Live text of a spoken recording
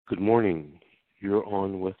Good morning. You're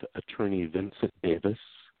on with Attorney Vincent Davis,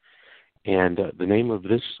 and the name of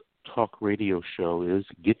this talk radio show is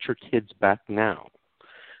Get Your Kids Back Now.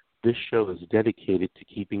 This show is dedicated to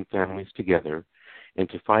keeping families together and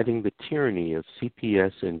to fighting the tyranny of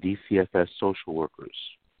CPS and DCFS social workers.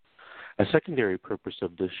 A secondary purpose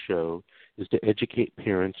of this show is to educate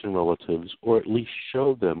parents and relatives, or at least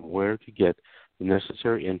show them where to get the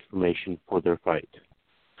necessary information for their fight.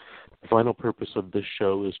 The final purpose of this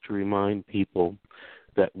show is to remind people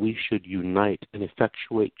that we should unite and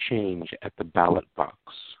effectuate change at the ballot box,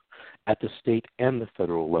 at the state and the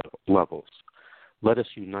federal levels. Let us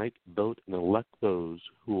unite, vote, and elect those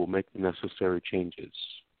who will make the necessary changes.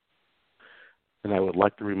 And I would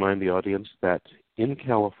like to remind the audience that in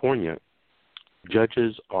California,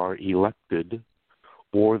 judges are elected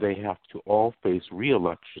or they have to all face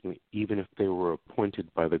re-election even if they were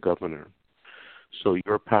appointed by the governor. So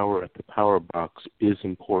your power at the ballot box is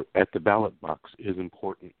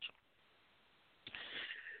important.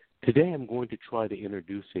 Today I'm going to try to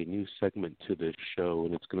introduce a new segment to this show,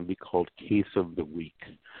 and it's going to be called Case of the Week.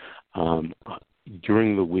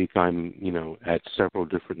 During the week, I'm, at several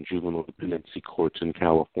different juvenile dependency courts in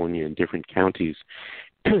California in different counties.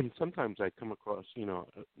 And sometimes I come across,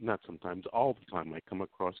 not sometimes, all the time I come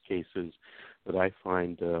across cases that I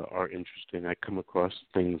find are interesting. I come across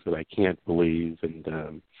things that I can't believe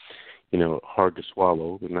and, hard to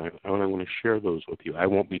swallow, and I want to share those with you. I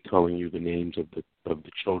won't be telling you the names of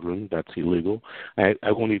the children. That's illegal.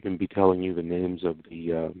 I won't even be telling you the names of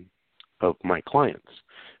of my clients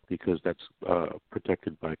because that's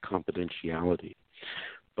protected by confidentiality.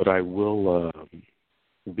 But I will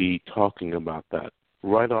be talking about that.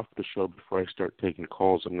 Right off the show, before I start taking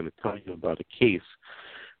calls, I'm going to tell you about a case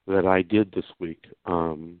that I did this week.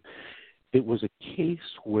 It was a case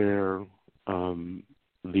where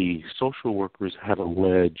the social workers had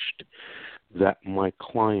alleged that my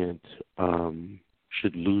client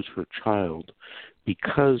should lose her child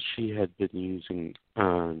because she had been using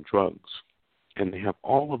drugs. And they have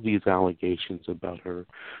all of these allegations about her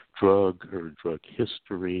drug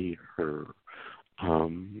history, her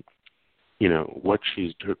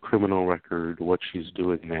her criminal record, what she's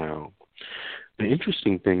doing now. The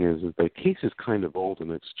interesting thing is that the case is kind of old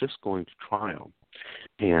and it's just going to trial.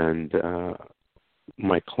 And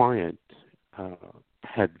my client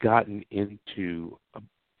had gotten into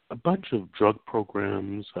a bunch of drug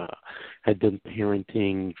programs, had done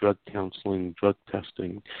parenting, drug counseling, drug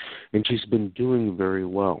testing, and she's been doing very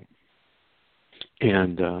well.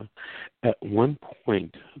 And at one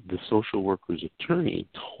point, the social worker's attorney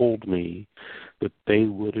told me that they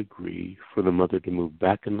would agree for the mother to move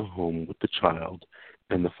back in the home with the child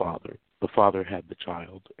and the father. The father had the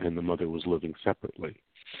child, and the mother was living separately.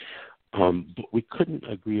 But we couldn't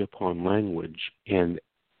agree upon language, and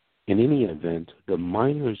in any event, the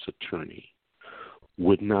minor's attorney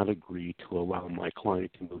would not agree to allow my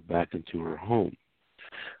client to move back into her home.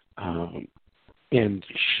 And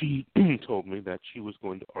she told me that she was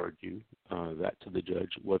going to argue that to the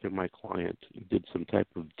judge whether my client did some type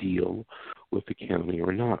of deal with the county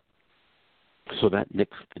or not. So that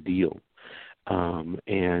nixed the deal,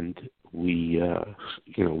 and we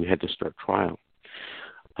had to start trial.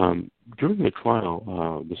 During the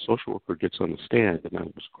trial, the social worker gets on the stand, and I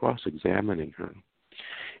was cross-examining her.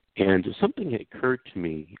 And something occurred to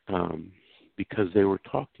me because they were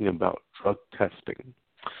talking about drug testing.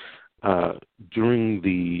 During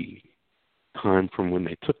the time from when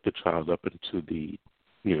they took the child up into the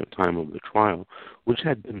time of the trial, which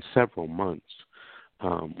had been several months,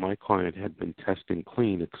 my client had been testing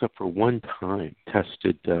clean, except for one time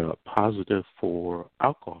tested positive for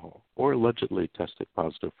alcohol, or allegedly tested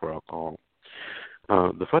positive for alcohol.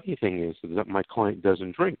 The funny thing is that my client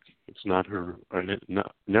doesn't drink. It's not her, and it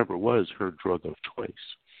never was her drug of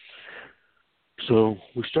choice. So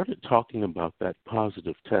we started talking about that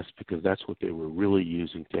positive test because that's what they were really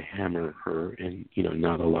using to hammer her and,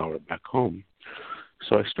 not allow her back home.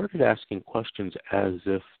 So I started asking questions as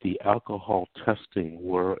if the alcohol testing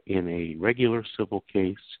were in a regular civil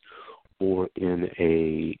case or in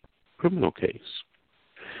a criminal case.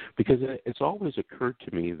 Because it's always occurred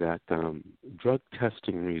to me that drug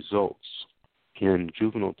testing results in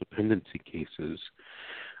juvenile dependency cases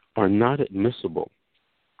are not admissible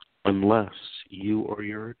unless you or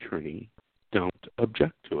your attorney don't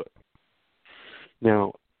object to it.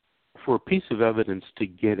 Now, for a piece of evidence to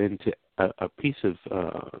get into a piece of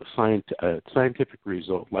scientific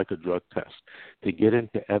result like a drug test, to get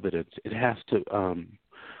into evidence, it has to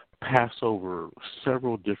pass over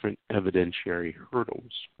several different evidentiary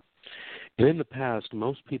hurdles. And in the past,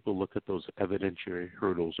 most people look at those evidentiary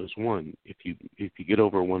hurdles as one. If you get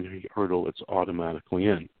over one hurdle, it's automatically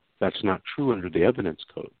in. That's not true under the evidence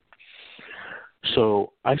code.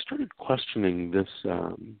 So I started questioning this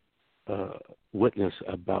witness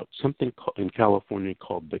about something in California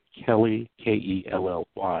called the Kelly, Kelly,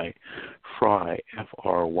 Fry,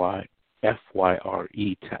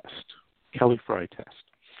 F-Y-R-E test, Kelly-Fry test.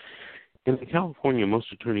 In California,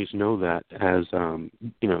 most attorneys know that as,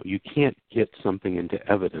 you can't get something into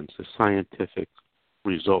evidence, a scientific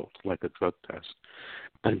result like a drug test,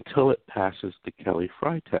 until it passes the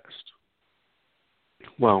Kelly-Fry test.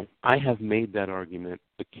 Well, I have made that argument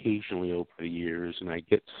occasionally over the years, and I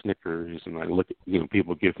get snickers, and I look at,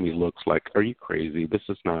 people give me looks like, are you crazy? This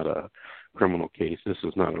is not a criminal case. This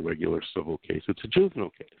is not a regular civil case. It's a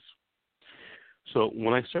juvenile case. So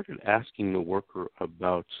when I started asking the worker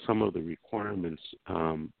about some of the requirements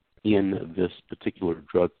in this particular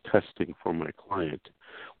drug testing for my client,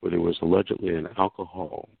 where there was allegedly an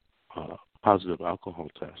positive alcohol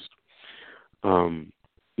test,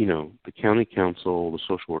 the county council, the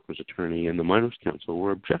social worker's attorney, and the minors council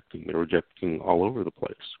were objecting. They were objecting all over the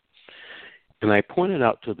place. And I pointed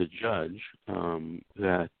out to the judge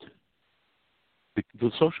that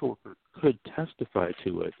the social worker could testify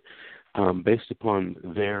to it based upon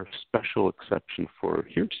their special exception for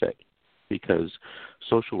hearsay, because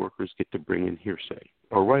social workers get to bring in hearsay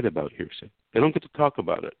or write about hearsay. They don't get to talk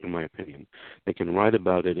about it, in my opinion. They can write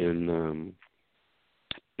about it in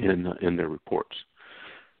their reports.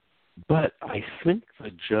 But I think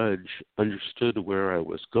the judge understood where I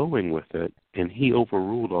was going with it, and he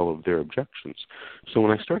overruled all of their objections. So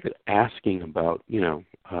when I started asking about,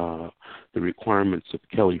 the requirements of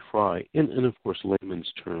Kelly-Fry, in of course,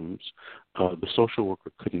 layman's terms, the social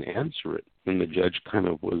worker couldn't answer it. And the judge kind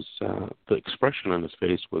of was, the expression on his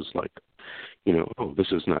face was like, oh,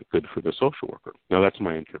 this is not good for the social worker. Now, that's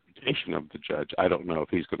my interpretation of the judge. I don't know if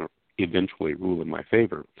he's going to eventually rule in my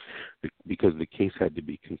favor, because the case had to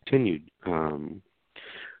be continued.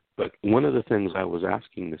 But one of the things I was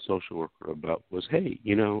asking the social worker about was, hey,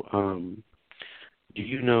 do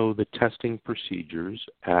you know the testing procedures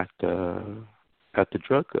at the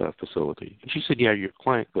drug facility? And she said, yeah, your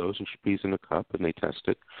client goes and she pees in a cup and they test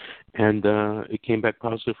it, and it came back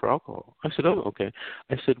positive for alcohol. I said, oh, okay.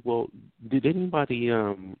 I said, well, did anybody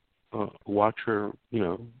watch her,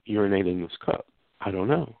 urinate in this cup? I don't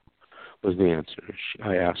know, was the answer.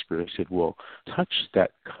 I asked her, I said, well, touch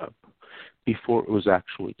that cup before it was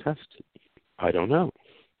actually tested. I don't know.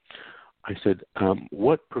 I said,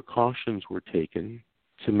 what precautions were taken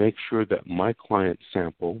to make sure that my client's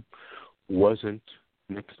sample wasn't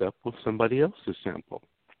mixed up with somebody else's sample?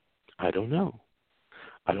 I don't know.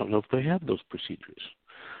 I don't know if they have those procedures.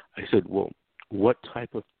 I said, well, what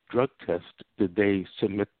type of drug test did they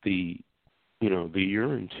submit the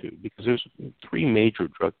urine to? Because there's 3 major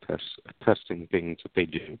drug testing things that they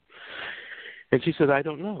do. And she said, I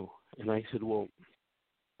don't know. And I said, well,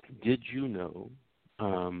 did you know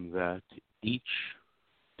that each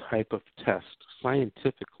type of test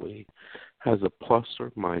scientifically has a plus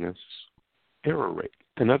or minus error rate?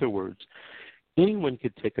 In other words, anyone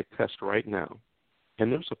could take a test right now,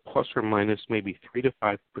 and there's a plus or minus maybe 3 to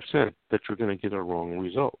 5% that you're going to get a wrong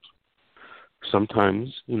result.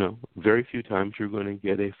 Sometimes, very few times you're going to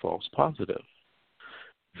get a false positive.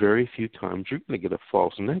 Very few times you're going to get a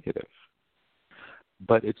false negative.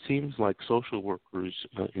 But it seems like social workers,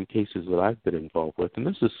 in cases that I've been involved with, and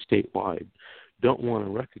this is statewide, don't want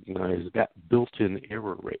to recognize that built-in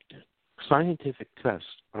error rate. Scientific tests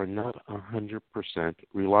are not 100%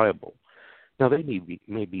 reliable. Now, they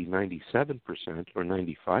may be 97% or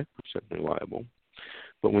 95% reliable,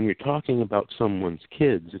 but when you're talking about someone's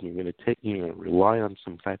kids and you're going to rely on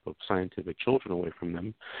some type of scientific children away from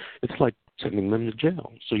them, it's like sending them to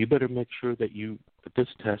jail. So you better make sure that this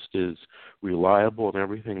test is reliable and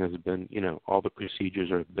everything has been, all the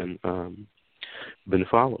procedures have been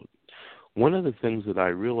followed. One of the things that I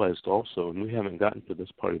realized also, and we haven't gotten to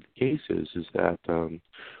this part of the case, is that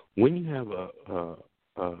when you have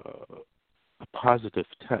a positive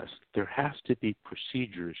test, there has to be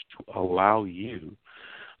procedures to allow you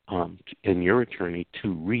and your attorney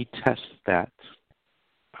to retest that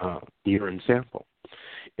urine sample.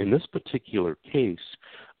 In this particular case,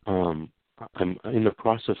 I'm in the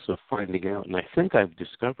process of finding out, and I think I've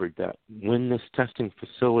discovered that when this testing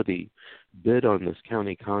facility bid on this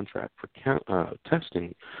county contract for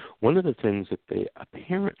testing, one of the things that they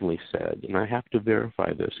apparently said, and I have to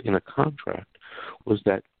verify this in a contract, was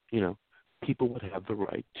that, people would have the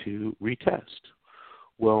right to retest.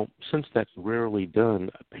 Well, since that's rarely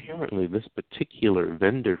done, apparently this particular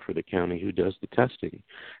vendor for the county who does the testing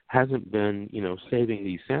hasn't been, saving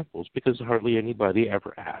these samples because hardly anybody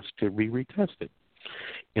ever asked to be retested.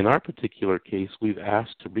 In our particular case, we've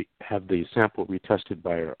asked to have the sample retested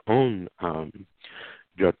by our own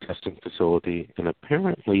drug testing facility, and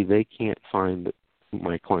apparently they can't find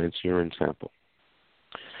my client's urine sample.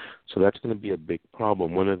 So that's going to be a big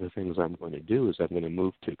problem. One of the things I'm going to do is I'm going to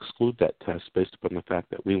move to exclude that test based upon the fact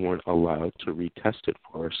that we weren't allowed to retest it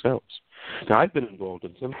for ourselves. Now, I've been involved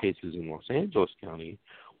in some cases in Los Angeles County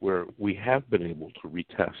where we have been able to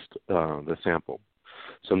retest the sample.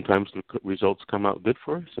 Sometimes the results come out good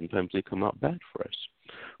for us. Sometimes they come out bad for us.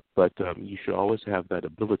 But you should always have that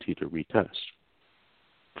ability to retest.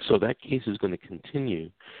 So that case is going to continue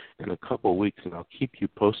in a couple of weeks, and I'll keep you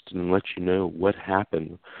posted and let you know what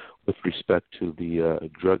happened with respect to the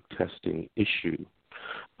drug testing issue.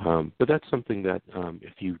 But that's something that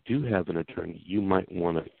if you do have an attorney, you might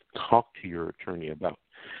want to talk to your attorney about.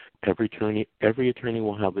 Every attorney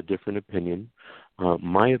will have a different opinion.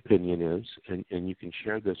 My opinion is, and you can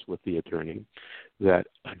share this with the attorney, that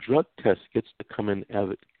a drug test gets to come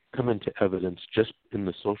into evidence just in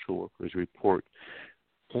the social worker's report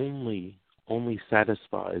only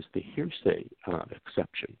satisfies the hearsay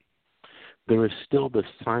exception. There is still the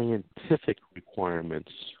scientific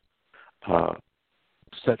requirements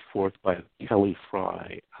set forth by Kelly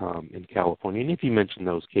Fry in California. And if you mention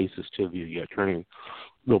those cases to the attorney,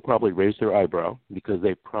 they'll probably raise their eyebrow because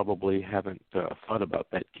they probably haven't thought about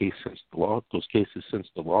those cases since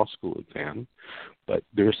the law school exam. But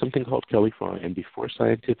there is something called Kelly Fry, and before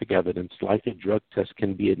scientific evidence like a drug test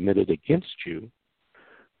can be admitted against you,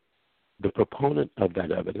 the proponent of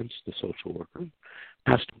that evidence, the social worker,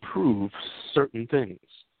 has to prove certain things.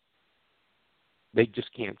 They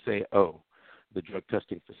just can't say, oh, the drug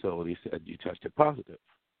testing facility said you tested positive.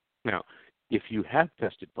 Now, if you have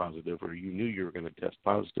tested positive or you knew you were going to test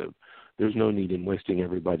positive, there's no need in wasting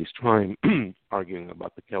everybody's time arguing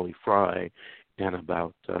about the Kelly Fry and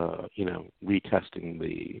about, retesting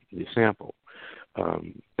the sample.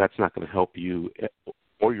 That's not going to help you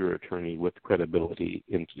or your attorney with credibility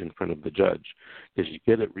in front of the judge. Because you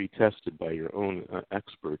get it retested by your own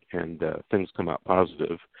expert and things come out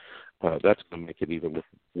positive, that's going to make it even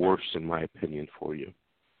worse, in my opinion, for you.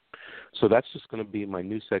 So that's just going to be my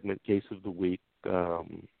new segment, Case of the Week,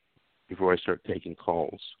 before I start taking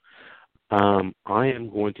calls. I am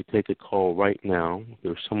going to take a call right now.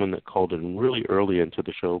 There's someone that called in really early into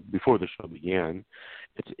the show, before the show began.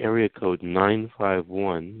 It's area code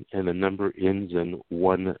 951, and the number ends in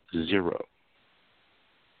 10.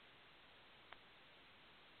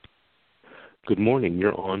 Good morning.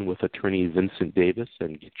 You're on with Attorney Vincent Davis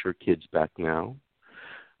and Get Your Kids Back Now.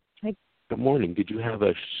 Hi. Good morning. Did you have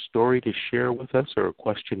a story to share with us or a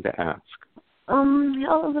question to ask? A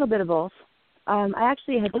little bit of both. I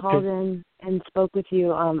actually had called in and spoke with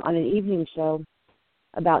you on an evening show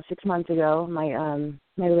about 6 months ago.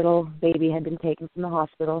 My little baby had been taken from the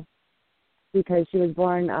hospital because she was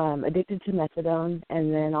born addicted to methadone,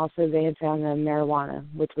 and then also they had found marijuana,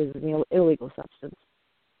 which was an illegal substance.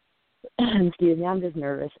 Excuse me, I'm just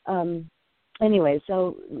nervous. Anyway,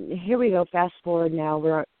 so here we go. Fast forward now.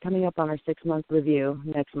 We're coming up on our 6-month review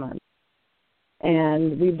next month.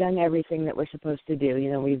 And we've done everything that we're supposed to do.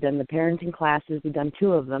 We've done the parenting classes. We've done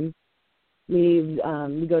 2 of them. We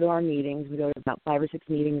go to our meetings. We go to about 5 or 6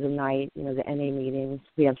 meetings a night, the NA meetings.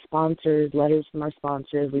 We have sponsors, letters from our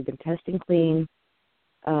sponsors. We've been testing clean.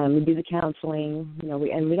 We do the counseling,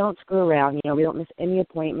 we don't screw around. We don't miss any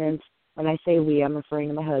appointments. When I say we, I'm referring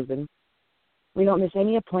to my husband. We don't miss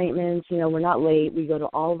any appointments. We're not late. We go to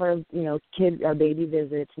all of our, our baby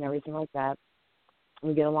visits and everything like that.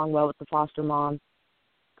 We get along well with the foster mom.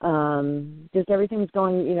 Just everything's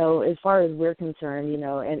going, as far as we're concerned,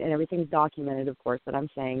 and everything's documented, of course, but I'm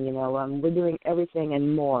saying, we're doing everything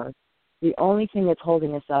and more. The only thing that's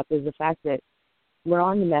holding us up is the fact that we're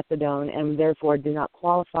on the methadone and therefore do not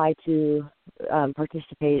qualify to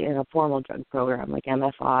participate in a formal drug program like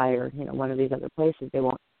MFI or, one of these other places. They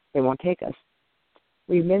won't take us.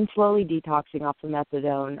 We've been slowly detoxing off the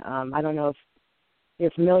methadone. I don't know if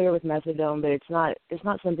you're familiar with methadone, but it's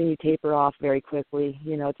not something you taper off very quickly.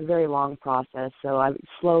 It's a very long process. So I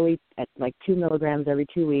slowly, at like 2 milligrams every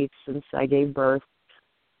 2 weeks since I gave birth,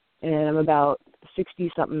 and I'm about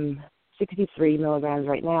 63 milligrams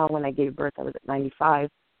right now. When I gave birth, I was at 95.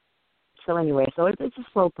 So anyway, it's a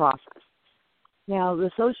slow process. Now the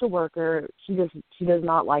social worker, she does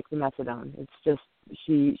not like the methadone. It's just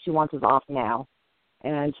she wants us off now.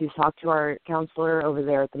 And she's talked to our counselor over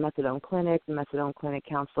there at the methadone clinic. The methadone clinic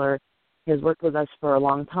counselor has worked with us for a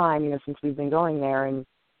long time, since we've been going there. And,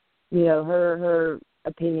 her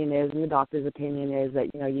opinion is, and the doctor's opinion is that,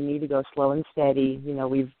 you need to go slow and steady.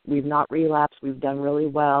 We've not relapsed. We've done really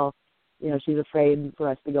well. She's afraid for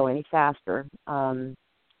us to go any faster.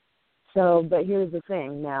 But here's the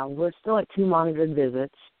thing. Now, we're still at 2 monitored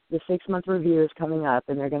visits. The 6-month review is coming up,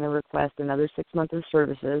 and they're going to request another 6 months of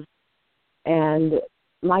services. And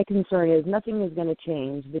my concern is nothing is going to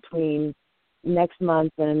change between next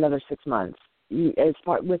month and another 6 months as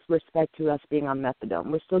far with respect to us being on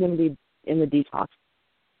methadone. We're still going to be in the detox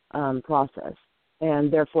process,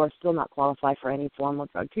 and therefore still not qualify for any formal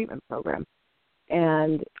drug treatment program.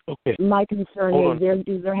 And my concern is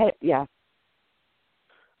yeah.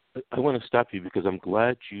 I want to stop you because I'm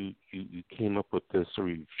glad you came up with this, or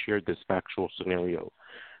you shared this factual scenario.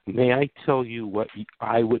 May I tell you what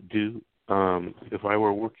I would do if I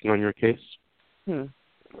were working on your case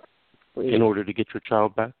in order to get your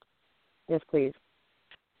child back? Yes, please.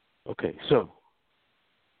 Okay, so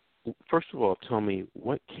first of all, tell me,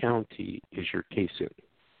 what county is your case in?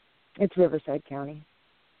 It's Riverside County.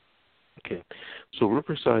 Okay, so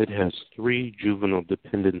Riverside has 3 juvenile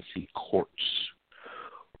dependency courts.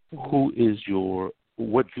 What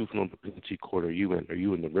juvenile dependency court are you in? Are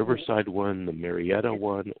you in the Riverside one, the Marietta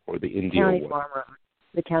one, or the Indio one? Farm Road.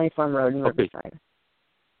 The County Farm Road in Riverside.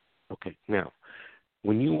 Okay, now,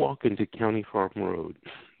 when you walk into County Farm Road,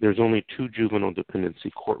 there's only 2 juvenile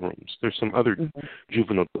dependency courtrooms. There's some other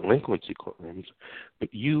juvenile delinquency courtrooms,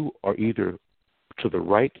 but you are either to the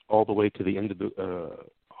right all the way to the end of the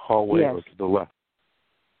hallway or to the left?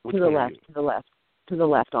 To the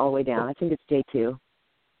left, all the way down. I think it's J2.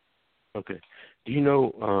 Okay. Do you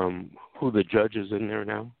know who the judge is in there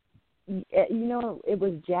now? It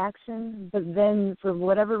was Jackson, but then for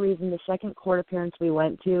whatever reason, the second court appearance we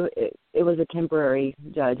went to, it was a temporary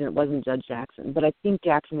judge, and it wasn't Judge Jackson. But I think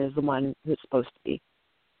Jackson is the one who's supposed to be.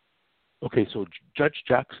 Okay, so Judge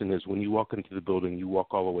Jackson is when you walk into the building, you walk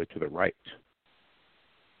all the way to the right.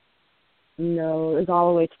 No, it's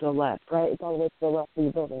all the way to the left, right? It's all the way to the left of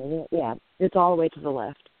the building, isn't it? Yeah, it's all the way to the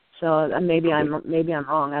left. So maybe I'm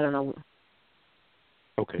wrong. I don't know.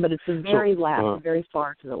 Okay. But it's the very left, very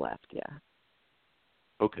far to the left. Yeah.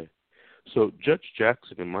 Okay. So Judge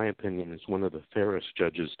Jackson, in my opinion, is one of the fairest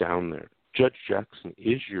judges down there. Judge Jackson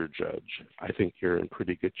is your judge. I think you're in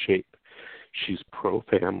pretty good shape. She's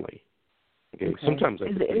pro-family. Okay. Sometimes I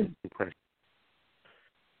get the impression.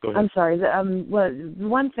 Go ahead. I'm sorry.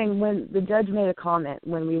 One thing, when the judge made a comment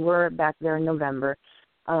when we were back there in November,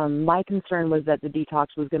 my concern was that the detox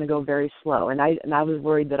was going to go very slow, and I was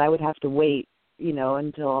worried that I would have to wait,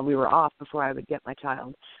 until we were off before I would get my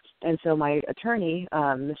child. And so my attorney,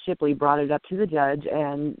 Ms. Shipley, brought it up to the judge,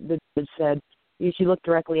 and the judge said, she looked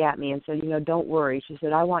directly at me and said, don't worry. She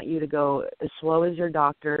said, I want you to go as slow as your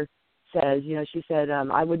doctor says. She said,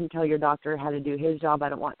 I wouldn't tell your doctor how to do his job. I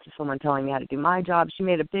don't want someone telling me how to do my job. She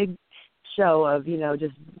made a big show of,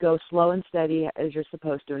 just go slow and steady as you're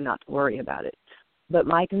supposed to and not to worry about it. But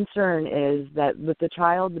my concern is that with the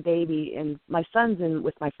child, the baby, and my son's in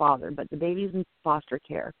with my father, but the baby's in foster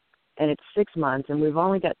care, and it's 6 months, and we've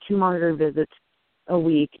only got 2 monitor visits a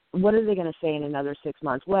week. What are they going to say in another 6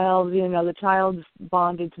 months? Well, the child's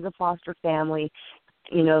bonded to the foster family,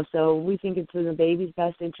 so we think it's in the baby's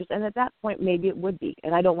best interest. And at that point, maybe it would be,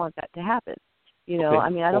 and I don't want that to happen. I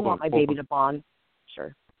don't want my baby to bond.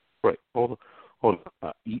 Sure. Right. Hold on.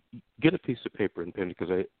 Get a piece of paper and pen,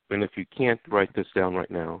 and if you can't write this down right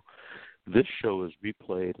now, this show is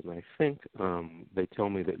replayed, and I think they tell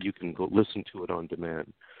me that you can go listen to it on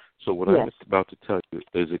demand. So what I'm about to tell you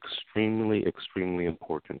is extremely, extremely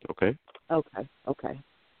important. Okay? Okay.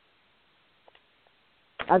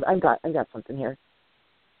 I've got something here.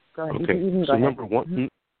 Go ahead. Okay. You can go so ahead.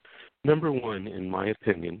 Number one, in my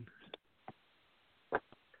opinion,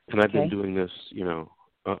 and I've been doing this,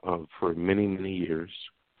 for many, many years.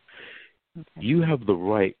 Okay. You have the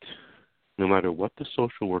right, no matter what the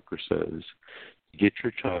social worker says, to get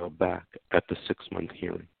your child back at the 6-month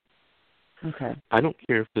hearing. Okay. I don't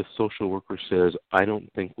care if the social worker says, I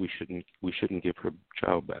don't think we shouldn't give her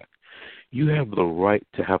child back. You have the right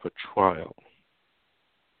to have a trial.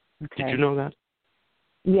 Okay. Did you know that?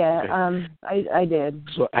 Yeah, okay. I did.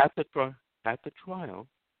 So at the trial,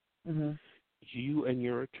 mm-hmm. you and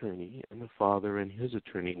your attorney and the father and his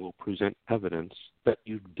attorney will present evidence that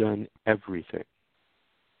you've done everything.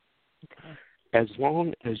 Okay. As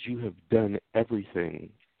long as you have done everything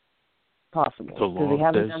possible, because we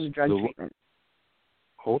haven't done the drug treatment.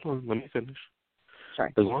 Hold on, let me finish.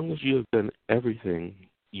 Sorry. As long as you have done everything,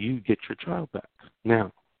 you get your child back.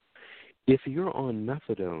 Now, if you're on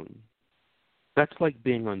methadone, that's like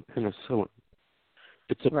being on penicillin.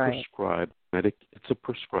 It's a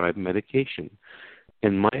prescribed medication.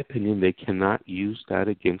 In my opinion, they cannot use that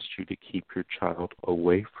against you to keep your child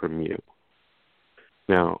away from you.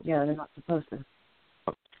 Now, yeah, they're not supposed to.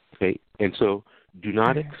 Okay, and so do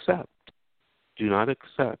not accept,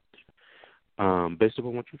 based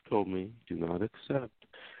upon what you've told me, do not accept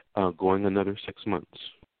going another 6 months.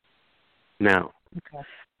 Now,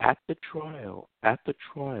 at the trial,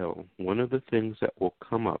 one of the things that will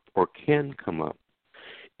come up or can come up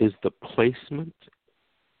is the placement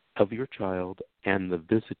of your child and the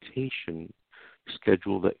visitation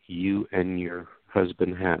schedule that you and your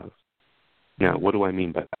husband have. Now, what do I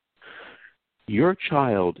mean by that? Your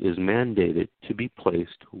child is mandated to be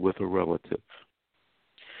placed with a relative.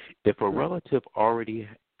 If a relative already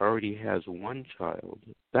has one child,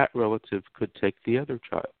 that relative could take the other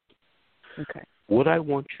child. Okay. What I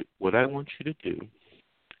want you to do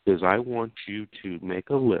is I want you to make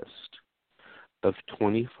a list of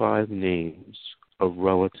 25 names of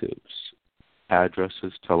relatives,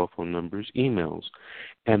 addresses, telephone numbers, emails,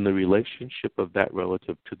 and the relationship of that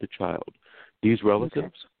relative to the child. These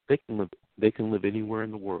relatives, they can live anywhere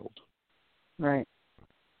in the world. Right.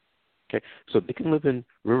 Okay, so they can live in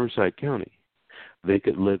Riverside County. They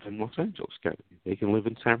could live in Los Angeles County. They can live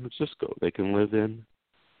in San Francisco. They can live in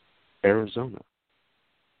Arizona,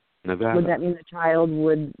 Nevada. Would that mean the child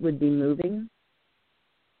would be moving?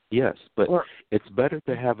 Yes, but it's better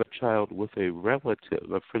to have a child with a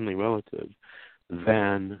relative, a friendly relative,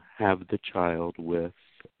 than have the child with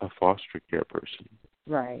a foster care person.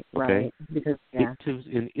 Right, okay? Right. Because relatives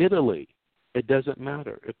in Italy, it doesn't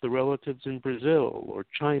matter. If the relatives in Brazil or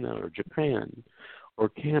China or Japan or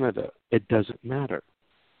Canada, it doesn't matter.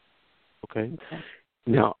 Okay?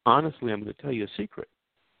 Now, honestly, I'm going to tell you a secret.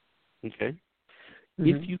 Okay?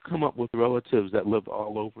 If you come up with relatives that live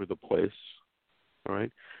all over the place, all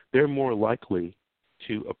right, they're more likely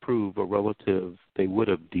to approve a relative they would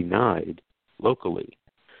have denied locally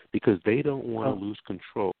because they don't want to lose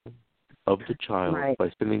control of the child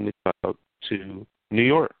by sending the child to New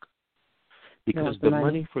York. Because the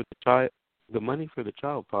money for the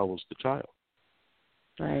child follows the child.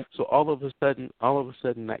 Right. So all of a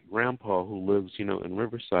sudden that grandpa who lives, in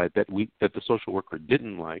Riverside that the social worker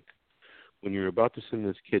didn't like, when you're about to send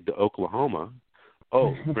this kid to Oklahoma,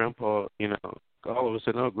 grandpa, all of a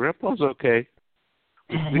sudden, grandpa's okay.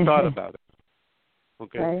 We thought about it.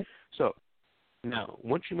 Okay? Right. So now,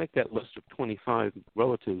 once you make that list of 25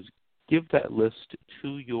 relatives, give that list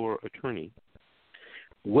to your attorney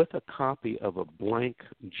with a copy of a blank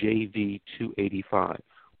JV 285.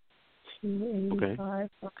 285,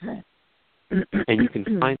 okay. And you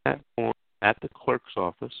can find that form at the clerk's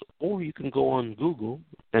office, or you can go on Google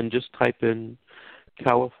and just type in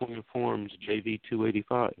California Forms JV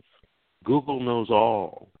 285. Google knows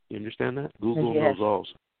all. You understand that? Google knows all.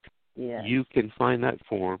 Yes. You can find that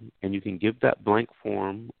form, and you can give that blank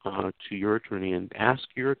form to your attorney and ask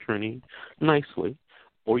your attorney nicely,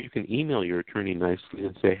 or you can email your attorney nicely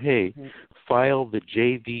and say, hey, file the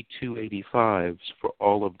JV 285s for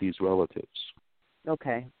all of these relatives.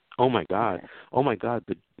 Okay. Oh, my God. Okay. Oh, my God.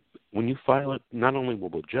 When you file it, not only will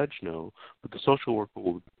the judge know, but the social worker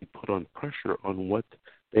will be put on pressure on what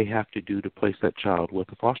they have to do to place that child with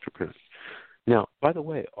a foster parent. Now, by the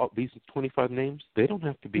way, all these 25 names, they don't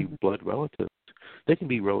have to be blood relatives. They can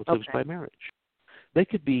be relatives by marriage. They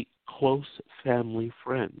could be close family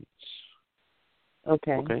friends.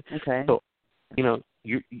 Okay. So, you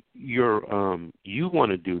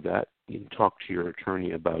want to do that. You can talk to your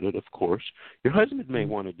attorney about it, of course. Your husband may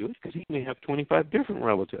want to do it because he may have 25 different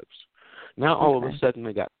relatives. Now, all of a sudden,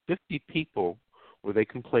 they got 50 people where they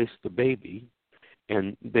can place the baby,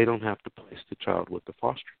 and they don't have to place the child with the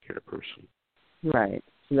foster care person. Right.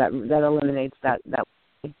 So that eliminates that.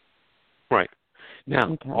 Right.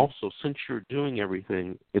 Now, also, since you're doing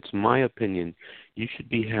everything, it's my opinion, you should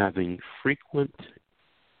be having frequent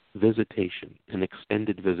visitation, an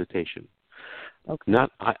extended visitation. Okay.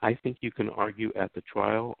 I think you can argue at the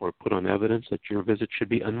trial or put on evidence that your visit should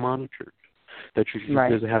be unmonitored, that you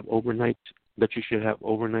should have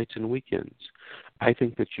overnights and weekends. I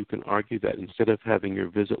think that you can argue that instead of having your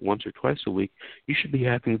visit once or twice a week, you should be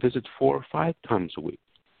having visits 4 or 5 times a week.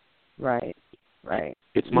 Right.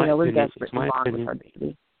 It's my opinion. We're desperate to bond with our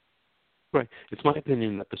baby. Right. It's my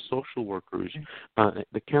opinion that the social workers,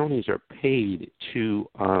 the counties are paid to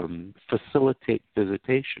facilitate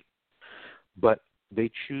visitation, but they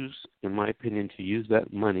choose, in my opinion, to use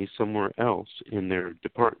that money somewhere else in their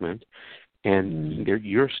department, and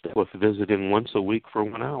you're still visiting once a week for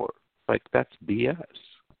 1 hour. Like, that's BS.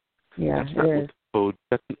 Yeah, that's not what the code.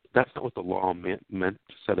 That's not what the law meant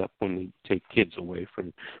to set up when we take kids away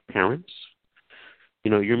from parents.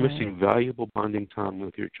 You're missing valuable bonding time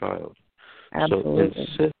with your child. Absolutely.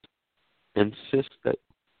 So insist that,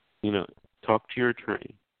 talk to your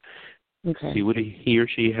attorney. Okay. See what he or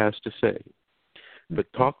she has to say.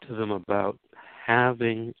 But talk to them about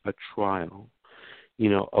having a trial.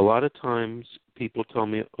 A lot of times people tell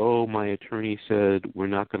me, oh, my attorney said we're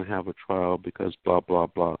not going to have a trial because blah, blah,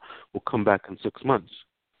 blah. We'll come back in 6 months.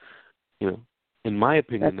 In my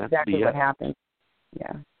opinion, that's exactly BS. what happened.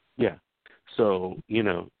 Yeah. Yeah. So, you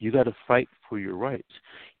got to fight for your rights.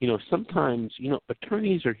 Sometimes,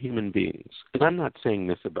 attorneys are human beings. And I'm not saying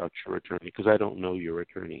this about your attorney because I don't know your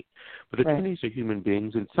attorney. But attorneys are human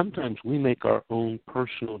beings, and sometimes we make our own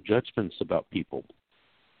personal judgments about people.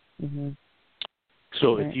 Mm-hmm.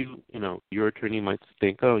 So if your attorney might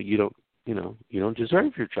think, oh, you don't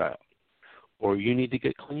deserve your child, or you need to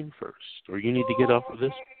get clean first, or you need to get off of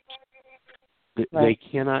this. They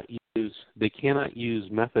cannot use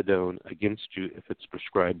methadone against you if it's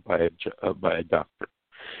prescribed by a doctor.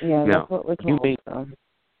 Yeah, now, that's what we're told.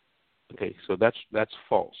 Okay, so that's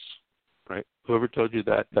false, right? Whoever told you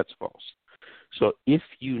that, that's false. So if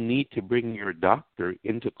you need to bring your doctor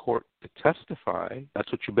into court to testify, that's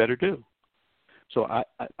what you better do. So I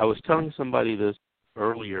was telling somebody this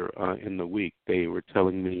earlier in the week. They were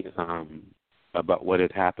telling me about what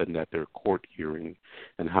had happened at their court hearing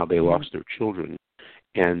and how they lost their children.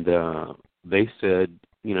 And they said,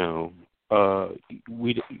 we're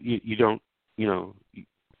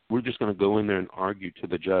just going to go in there and argue to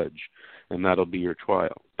the judge, and that'll be your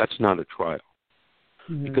trial. That's not a trial.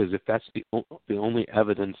 Mm-hmm. Because if that's the only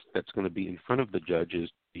evidence that's going to be in front of the judge is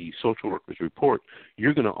the social worker's report,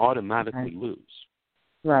 you're going to automatically lose.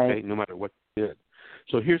 Right. Okay, no matter what you did.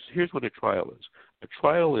 So here's what a trial is. A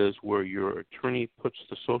trial is where your attorney puts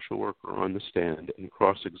the social worker on the stand and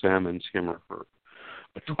cross-examines him or her.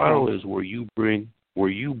 A trial is where you bring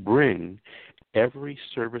every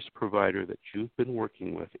service provider that you've been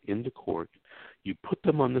working with into court. You put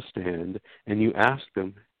them on the stand and you ask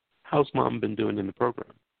them, how's mom been doing in the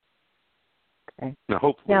program? Okay. Now,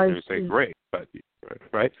 hopefully they're going to say great, but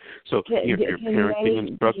right? So your parenting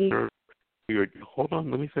instructor, hold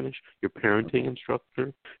on, let me finish. Your parenting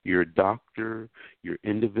instructor, your doctor, your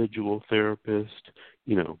individual therapist,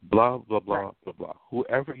 blah, blah, blah, blah, blah.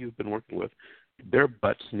 Whoever you've been working with, their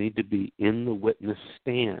butts need to be in the witness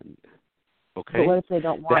stand. Okay? But what if they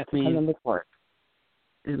don't want to come into court?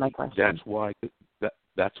 Is my question.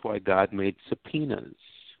 That's why God made subpoenas.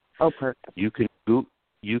 Oh, perfect. You can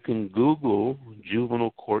Google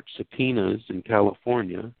juvenile court subpoenas in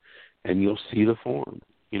California, and you'll see the form.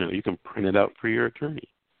 You can print it out for your attorney.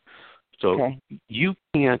 So you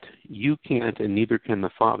can't, and neither can the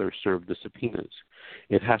father serve the subpoenas.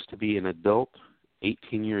 It has to be an adult,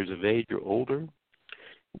 18 years of age or older,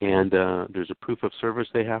 and there's a proof of service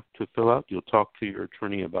they have to fill out. You'll talk to your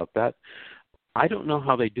attorney about that. I don't know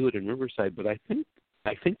how they do it in Riverside, but I think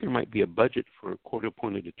there might be a budget for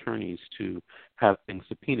court-appointed attorneys to have things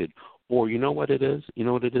subpoenaed. Or you know what it is?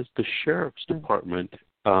 The sheriff's department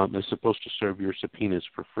is supposed to serve your subpoenas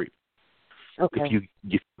for free. Okay.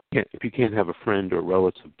 If you can't have a friend or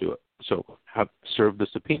relative do it, so serve the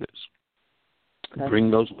subpoenas. Okay.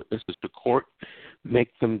 Bring those witnesses to court, make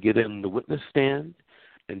them get in the witness stand,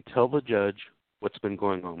 and tell the judge what's been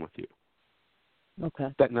going on with you.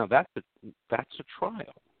 Okay. That's a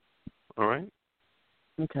trial. All right.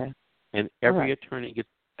 Okay. And every attorney gets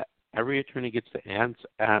to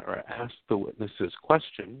ask the witnesses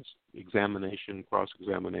questions, examination,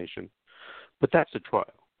 cross-examination, but that's a trial.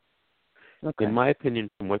 Okay. In my opinion,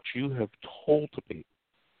 from what you have told me,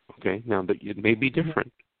 okay, now that it may be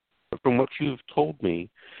different, but from what you've told me,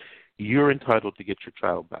 you're entitled to get your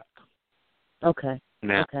child back. Okay.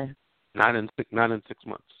 Now, not in 6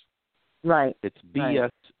 months. Right. It's BS.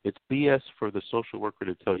 Right. It's BS for the social worker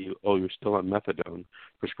to tell you, oh, you're still on methadone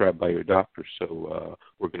prescribed by your doctor, so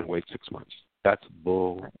we're going to wait 6 months. That's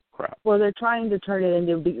bull crap. Well, they're trying to turn it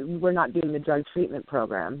into we're not doing the drug treatment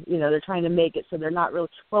program. They're trying to make it so they're not really.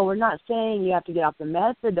 Well, we're not saying you have to get off the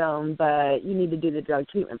methadone, but you need to do the drug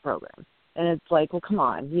treatment program. And it's like, well, come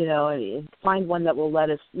on, find one that will let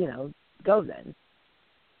us, go then.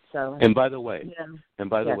 So. And by the way,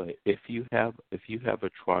 if you have a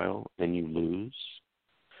trial and you lose,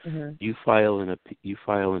 you file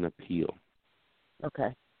an appeal.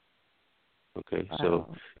 Okay. Okay.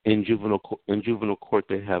 So in juvenile court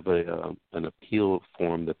they have an appeal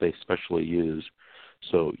form that they specially use.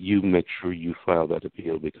 So you make sure you file that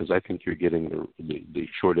appeal because I think you're getting the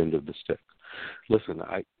short end of the stick. Listen,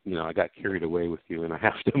 I got carried away with you and I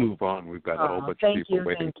have to move on. We've got a whole bunch of people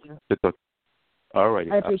waiting. Thank you. All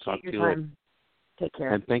right. I appreciate your time. Take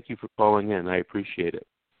care. And thank you for calling in. I appreciate it.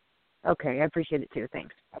 Okay, I appreciate it too.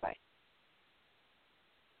 Thanks. Bye-bye.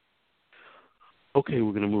 Okay,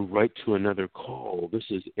 we're going to move right to another call. This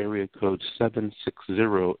is area code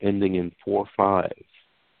 760 ending in 45.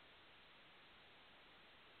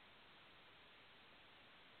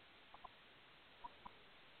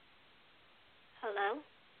 Hello?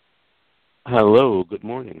 Hello, good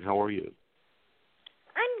morning. How are you?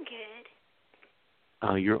 I'm good.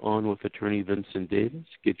 You're on with Attorney Vincent Davis.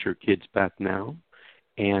 Get your kids back now.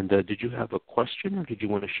 And did you have a question or did you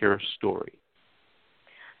want to share a story?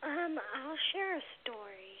 I'll share a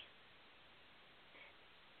story.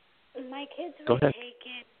 My kids Go were ahead.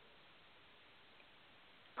 taken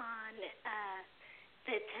on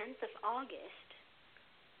the 10th of August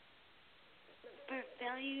for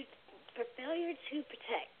failure to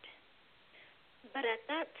protect. But at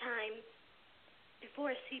that time,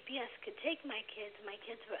 before CPS could take my kids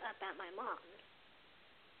were up at my mom's.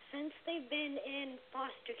 Since they've been in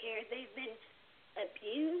foster care, they've been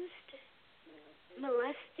abused,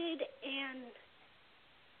 molested, and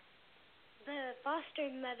the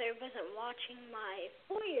foster mother wasn't watching my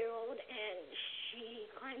 4-year-old, and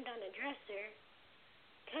she climbed on a dresser,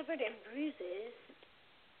 covered in bruises,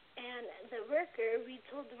 and we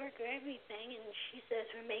told the worker everything, and she says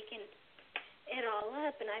we're making it all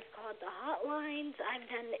up, and I've called the hotlines, I've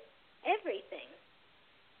done everything.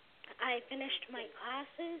 I finished my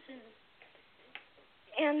classes,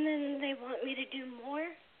 and then they want me to do more,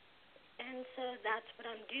 and so that's what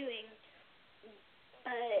I'm doing.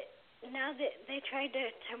 But now that they tried to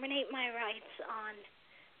terminate my rights on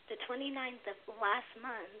the 29th of last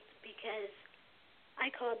month because I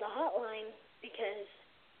called the hotline because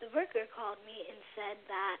the worker called me and said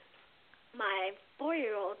that my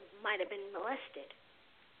 4-year-old might have been molested.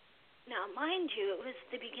 Now, mind you, it was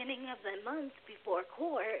the beginning of the month before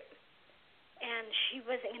court, and she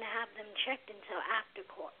wasn't going to have them checked until after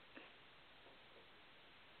court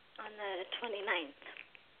on the 29th.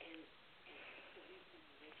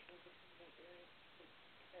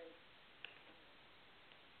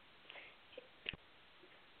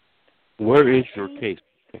 Where is your case?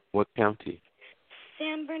 What county?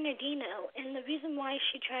 San Bernardino, and the reason why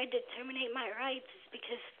she tried to terminate my rights is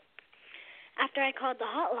because after I called the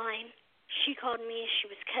hotline, she called me, she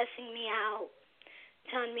was cussing me out,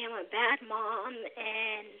 telling me I'm a bad mom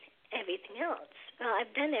and everything else. Well,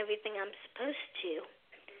 I've done everything I'm supposed to,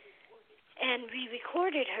 and we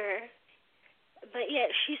recorded her, but yet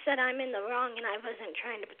she said I'm in the wrong and I wasn't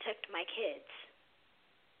trying to protect my kids.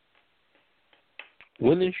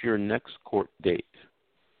 When is your next court date?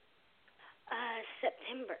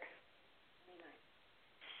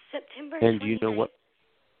 September And 29th.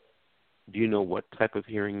 do you know what type of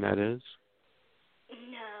hearing that is?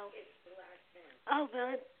 No. Oh,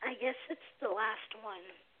 well, I guess it's the last one.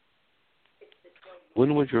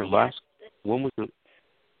 When was your last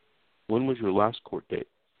court date?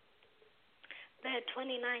 The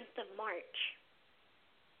 29th of March.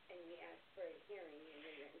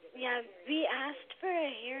 Yeah, we asked for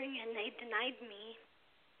a hearing and they denied me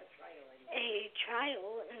a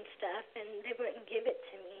trial and stuff, and they wouldn't give it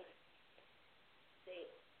to me.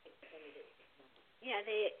 Yeah,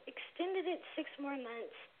 they extended it 6 more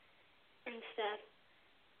months and stuff.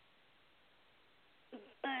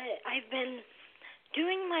 But I've been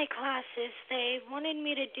doing my classes. They wanted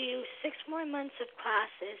me to do 6 more months of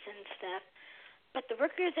classes and stuff. But the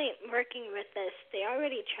workers ain't working with us. They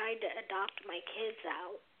already tried to adopt my kids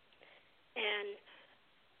out. And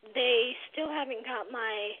they still haven't got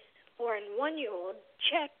my 4 and 1-year-old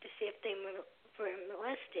checked to see if they were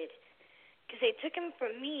molested. Because they took him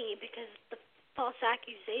from me because the false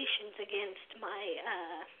accusations against my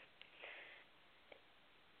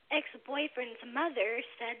ex-boyfriend's mother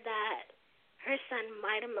said that her son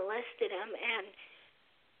might have molested him, and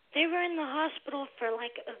they were in the hospital for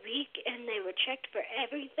like a week, and they were checked for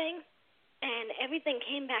everything, and everything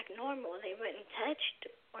came back normal. They weren't touched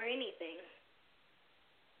or anything.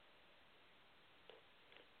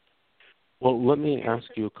 Well, let me ask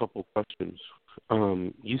you a couple questions.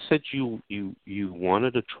 You said you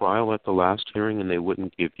wanted a trial at the last hearing and they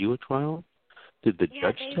wouldn't give you a trial? Did the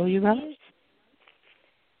judge tell you that?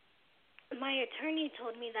 My attorney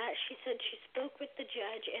told me that. She said she spoke with the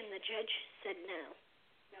judge and the judge said no.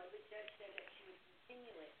 No, the judge said that she would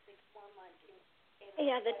continue it 6 more months.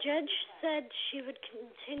 Yeah, the judge said she would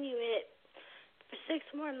continue it for 6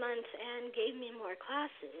 more months and gave me more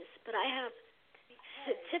classes, but I have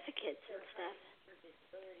certificates and stuff.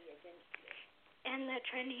 And they're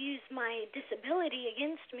trying to use my disability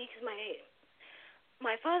against me because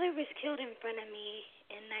my father was killed in front of me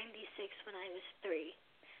in '96 when I was 3.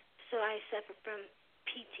 So I suffer from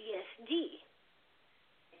PTSD.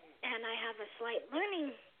 and I have a slight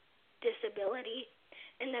learning disability,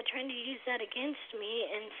 and they're trying to use that against me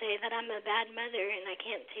and say that I'm a bad mother and I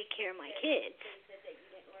can't take care of my kids.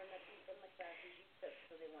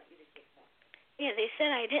 Yeah, they said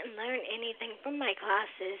I didn't learn anything from my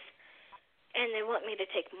classes, and they want me to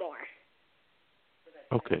take more.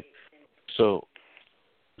 Okay. So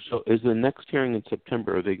is the next hearing in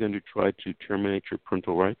September, are they going to try to terminate your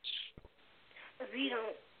parental rights?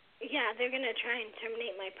 They're going to try and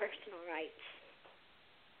terminate my personal rights.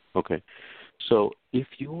 Okay. So if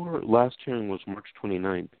your last hearing was March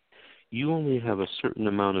 29th, you only have a certain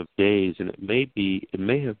amount of days, and it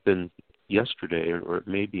may have been yesterday or it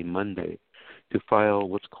may be Monday, to file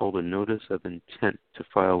what's called a notice of intent to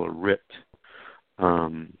file a writ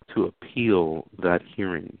to appeal that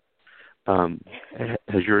hearing.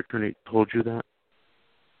 Has your attorney told you that?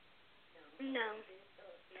 No.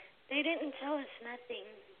 They didn't tell us nothing.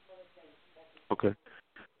 Okay.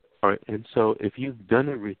 All right. And so if you've done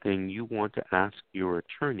everything, you want to ask your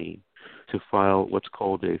attorney to file what's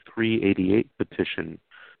called a 388 petition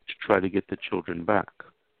to try to get the children back.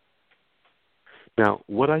 Now,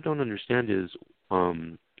 what I don't understand is,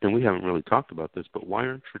 and we haven't really talked about this, but why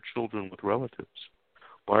aren't your children with relatives?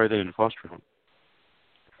 Why are they in foster home?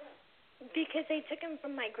 Because they took them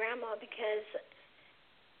from my grandma because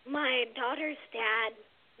my daughter's dad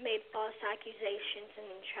made false accusations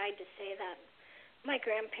and tried to say that my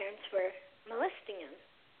grandparents were molesting him,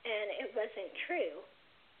 and it wasn't true.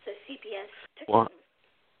 So CPS took him.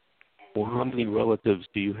 Well, how many relatives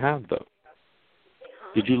do you have, though?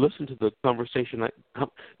 Huh? Did you listen to the conversation?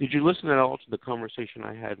 Did you listen at all to the conversation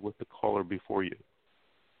I had with the caller before you?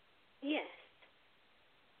 Yes.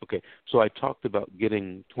 Okay, so I talked about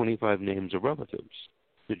getting 25 names of relatives.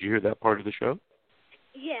 Did you hear that part of the show?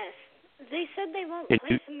 Yes. They said they won't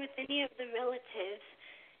place him with any of the relatives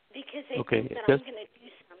because they think that I'm going to do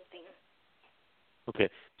something. Okay,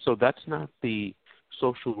 so that's not the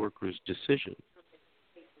social worker's decision.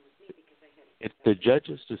 It's the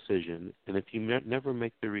judge's decision, and if you never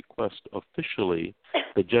make the request officially,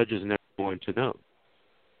 the judge is never going to know.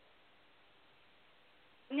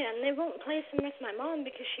 Yeah, and they won't place him with my mom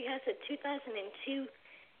because she has a 2002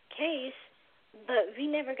 case, but we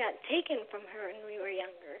never got taken from her when we were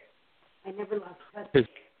younger. I never lost custody.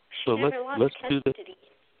 So let's do this.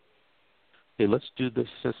 Okay, let's do this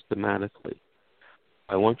systematically.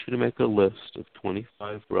 I want you to make a list of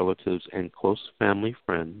 25 relatives and close family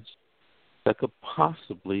friends that could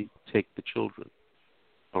possibly take the children.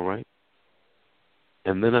 All right?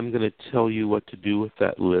 And then I'm going to tell you what to do with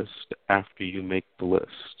that list after you make the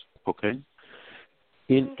list. Okay?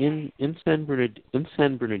 In San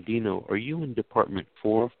Bernardino, are you in Department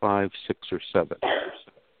 4, 5, 6, or 7?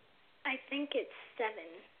 I think it's 7.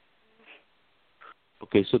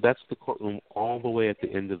 Okay, so that's the courtroom all the way at the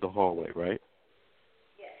end of the hallway, right?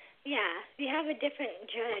 Yeah, we have a different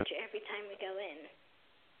judge every time we go in.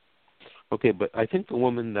 Okay, but I think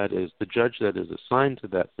the judge that is assigned to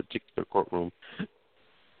that particular courtroom,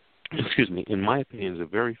 in my opinion, is a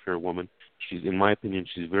very fair woman. She's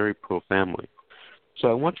very pro-family. So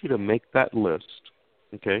I want you to make that list,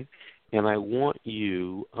 okay? And I want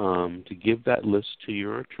you to give that list to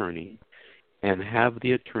your attorney and have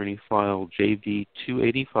the attorney file JV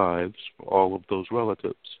 285s for all of those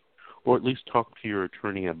relatives, or at least talk to your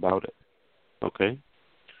attorney about it, okay?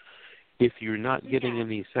 If you're not getting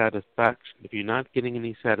any satisfaction,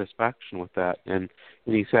 with that, and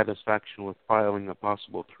any satisfaction with filing a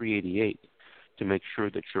possible 388 to make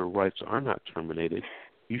sure that your rights are not terminated,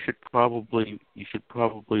 you should probably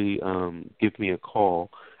give me a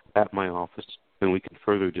call at my office, and we can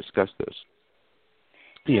further discuss this.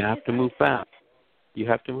 You have to move fast.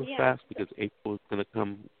 Fast because April is going to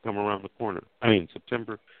come around the corner.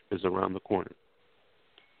 September is around the corner.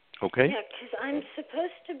 Okay? Yeah, because I'm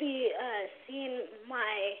supposed to be seeing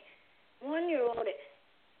my 1-year-old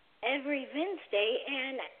every Wednesday,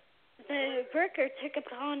 and the worker took it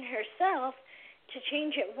upon herself to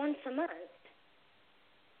change it once a month.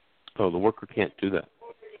 Oh, the worker can't do that.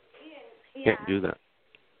 Yeah. Can't do that.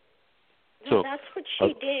 No, So that's what she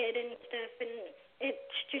did and stuff, and it's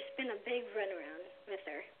just been a big runaround with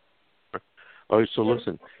her. All right, so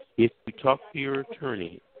listen, if you talk to your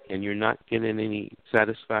attorney and you're not getting any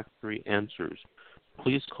satisfactory answers,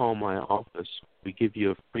 please call my office. We give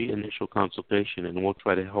you a free initial consultation, and we'll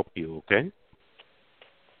try to help you, okay?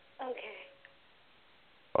 Okay.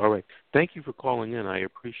 All right. Thank you for calling in. I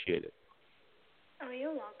appreciate it. Oh, you're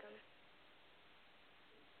welcome.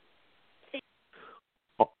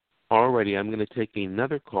 All righty, I'm going to take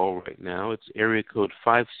another call right now. It's area code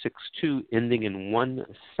 562 ending in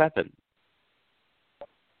 17.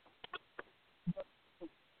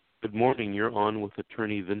 Good morning. You're on with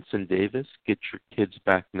Attorney Vincent Davis. Get your kids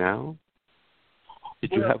back now.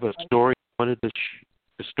 Did you have a story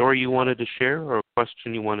you wanted to share, or a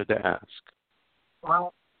question you wanted to ask?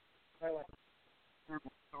 Well,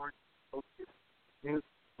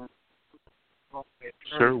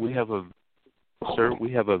 Sir, we have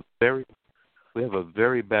a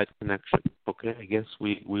very bad connection. Okay, I guess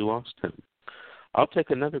we lost him. I'll take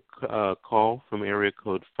another call from area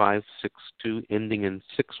code 562 ending in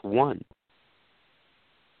 61.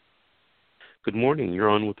 Good morning. You're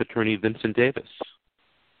on with Attorney Vincent Davis.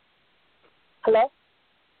 Hello?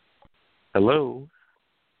 Hello.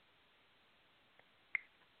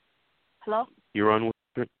 Hello? You're on with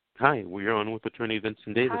Hi, we're on with Attorney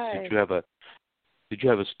Vincent Davis. Hi. Did you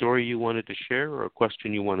have a story you wanted to share, or a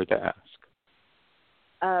question you wanted to ask?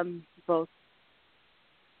 Both.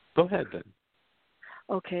 Go ahead then.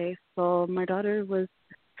 Okay, so my daughter was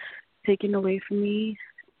taken away from me.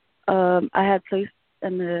 I had placed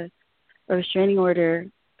a restraining order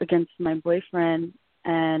against my boyfriend,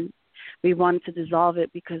 and we wanted to dissolve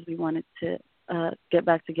it because we wanted to get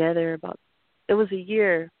back together. It was a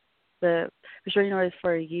year. The restraining order is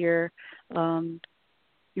for a year.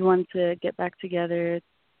 We wanted to get back together.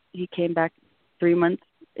 He came back 3 months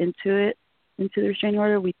into the restraining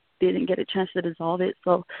order. We didn't get a chance to dissolve it,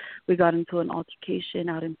 so we got into an altercation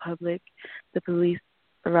out in public. The police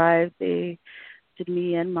arrived. They did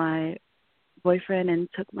me and my boyfriend and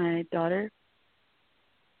took my daughter.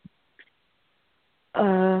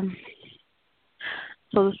 So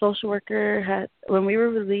the social worker when we were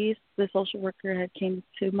released, the social worker had came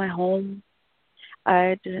to my home.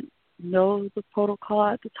 I didn't know the protocol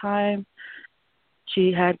at the time.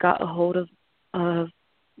 She had got a hold of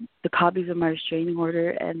the copies of my restraining order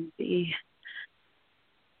and the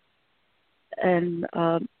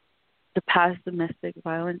past domestic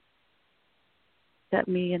violence that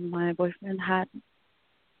me and my boyfriend had.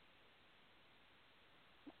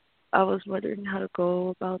 I was wondering how to go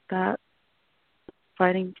about that,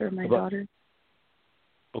 fighting for my daughter.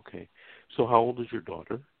 Okay. So how old is your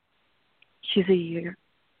daughter? She's a year.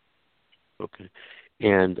 Okay.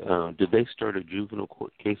 And did they start a juvenile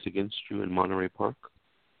court case against you in Monterey Park?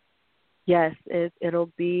 Yes,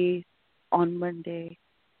 it'll be on Monday.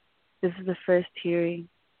 This is the first hearing.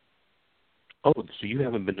 Oh, so you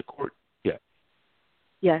haven't been to court yet?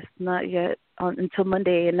 Yes, not yet. Until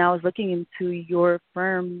Monday. And I was looking into your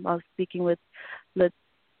firm. I was speaking with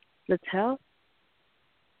Littell.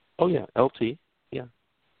 Oh, yeah, LT, yeah.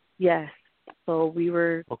 Yes. So we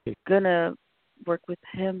were okay. going to work with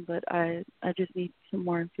him, but I just need some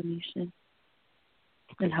more information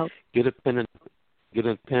and help. Get a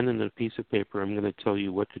pen and a piece of paper. I'm going to tell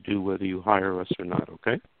you what to do, whether you hire us or not,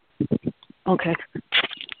 okay? Okay.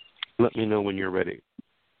 Let me know when you're ready.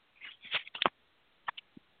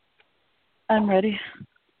 I'm ready.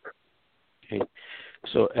 Okay.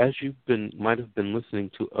 So as you might have been listening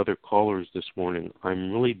to other callers this morning,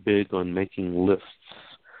 I'm really big on making lists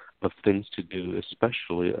of things to do,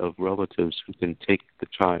 especially of relatives who can take the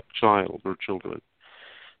child or children.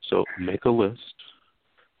 So make a list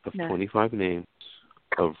of 25 names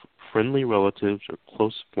of friendly relatives or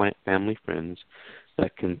close family friends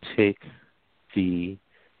that can take the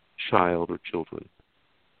child or children.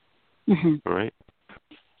 Mm-hmm. All right?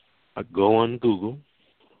 Go on Google,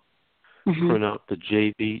 print out the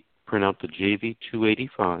JV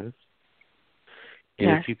 285,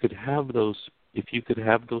 and if you could have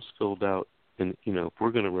those filled out, and if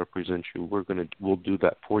we're going to represent you, we'll do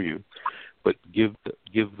that for you. But give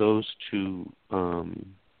those to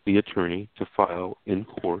the attorney to file in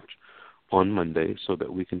court on Monday, so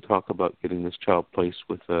that we can talk about getting this child placed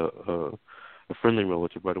with a friendly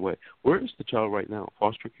relative right away. Where is the child right now?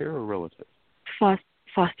 Foster care or relative?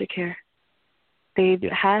 Foster care. They've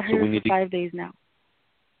had her for 5 days now.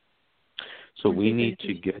 So we need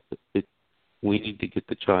to get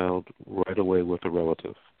the child right away with a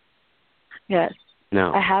relative. Yes.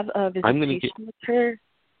 Now I have a visitation with her.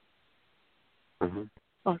 Uh-huh.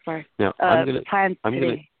 Oh, sorry. Now time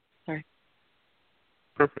today. Sorry.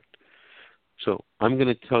 Perfect. So I'm going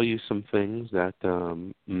to tell you some things that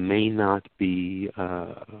may not be.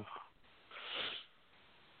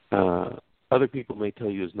 Other people may tell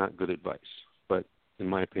you is not good advice, but in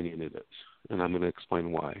my opinion it is, and I'm going to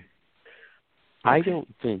explain why. Okay. I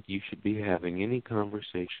don't think you should be having any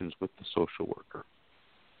conversations with the social worker.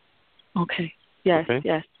 Okay. Yes, okay?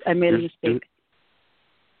 Yes. I made a mistake.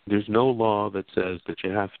 There's no law that says that you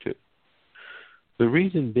have to. The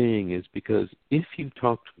reason being is because if you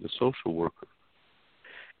talk to the social worker,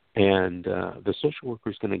 and the social worker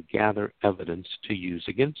is going to gather evidence to use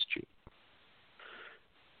against you.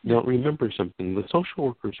 Now, remember something. The social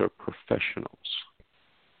workers are professionals.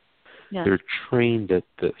 Yes. They're trained at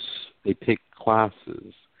this. They take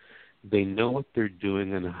classes. They know what they're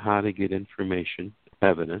doing and how to get information,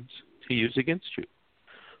 evidence, to use against you.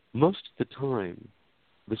 Most of the time,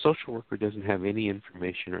 the social worker doesn't have any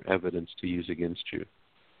information or evidence to use against you,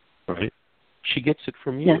 right? She gets it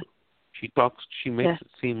from you. Yes. She makes it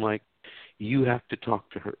seem like you have to talk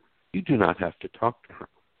to her. You do not have to talk to her.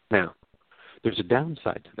 Now, there's a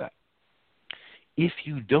downside to that. If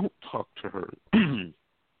you don't talk to her,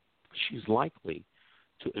 she's likely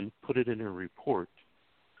to put it in her report,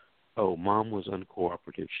 oh, Mom was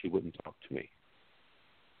uncooperative, she wouldn't talk to me.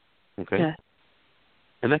 Okay? Yes.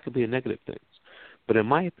 And that could be a negative thing. But in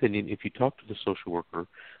my opinion, if you talk to the social worker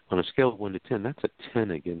on a scale of 1 to 10, that's a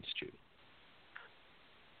 10 against you.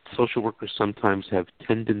 Social workers sometimes have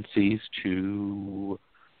tendencies to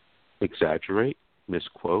exaggerate,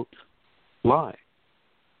 misquote, lie.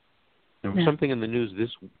 There was something in the news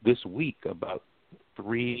this week about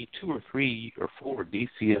 2 or 3 or 4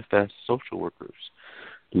 DCFS social workers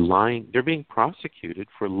lying. They're being prosecuted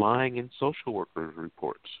for lying in social worker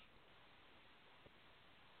reports.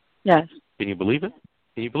 Yes. Can you believe it?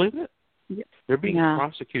 Can you believe it? Yes. They're being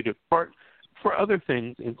prosecuted for other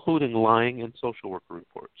things, including lying in social worker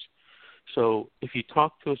reports. So if you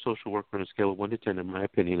talk to a social worker on a scale of 1 to 10, in my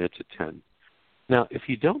opinion, it's a 10. Now, if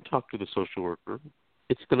you don't talk to the social worker,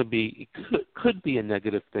 it's going to be, it could be a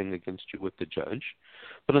negative thing against you with the judge,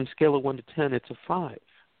 but on a scale of 1 to 10, it's a 5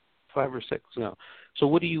 or 6. Now, so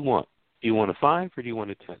what do you want? Do you want a 5 or do you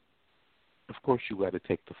want a 10? Of course, you got to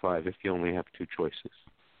take the 5 if you only have 2 choices.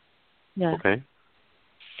 Yeah. Okay.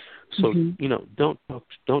 So don't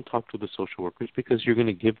talk to the social workers because you're going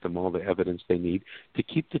to give them all the evidence they need to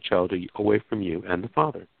keep the child away from you and the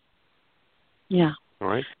father. Yeah. All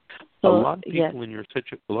right. So, a lot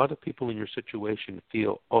of people in your situation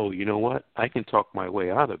feel, oh, you know what? I can talk my way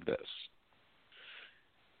out of this.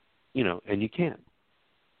 And you can.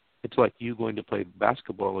 It's like you going to play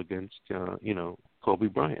basketball against, Kobe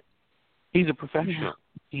Bryant. He's a professional. Yeah.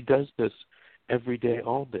 He does this every day,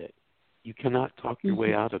 all day. You cannot talk your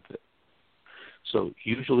way out of it. So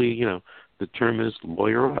usually, the term is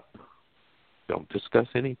lawyer up. Don't discuss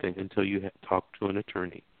anything until you talk to an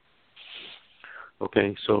attorney.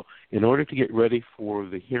 Okay, so in order to get ready for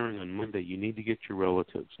the hearing on Monday, you need to get your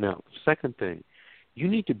relatives. Now, the second thing, you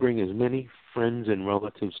need to bring as many friends and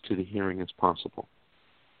relatives to the hearing as possible.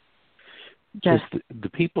 Yes. The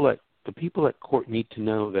people at court need to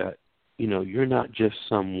know that, you're not just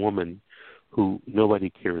some woman who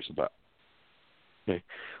nobody cares about. Okay.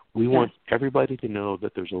 We want everybody to know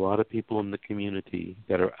that there's a lot of people in the community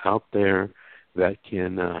that are out there that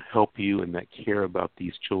can help you and that care about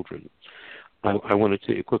these children. I want to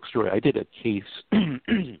tell you a quick story. I did a case.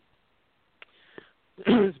 It's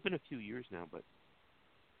been a few years now, but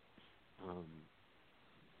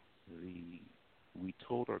we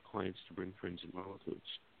told our clients to bring friends and relatives.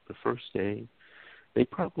 The first day, they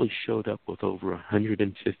probably showed up with over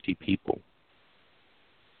 150 people.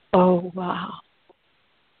 Oh, wow.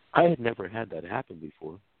 I had never had that happen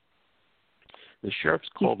before. The sheriff's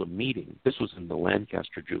called a meeting. This was in the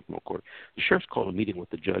Lancaster Juvenile Court. The sheriff's called a meeting with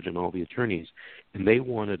the judge and all the attorneys, and they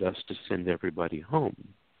wanted us to send everybody home.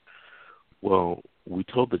 Well, we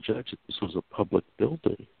told the judge that this was a public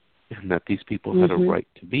building and that these people had a right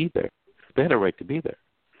to be there. They had a right to be there.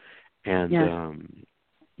 And,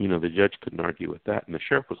 the judge couldn't argue with that. And the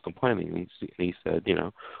sheriff was complaining, and he said,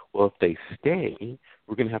 well, if they stay,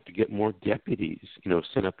 we're going to have to get more deputies,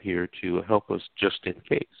 sent up here to help us just in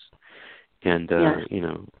case. And,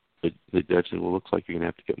 the judge said, well, looks like you're going to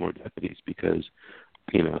have to get more deputies because,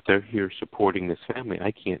 if they're here supporting this family,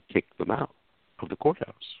 I can't kick them out of the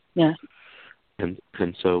courthouse. Yeah. And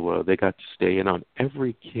so they got to stay. And on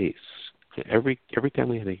every case, every time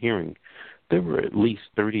we had a hearing, there were at least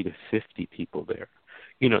 30 to 50 people there.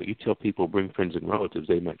 You tell people bring friends and relatives,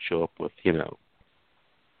 they might show up with,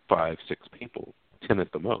 5, 6 people, 10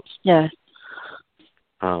 at the most. Yeah.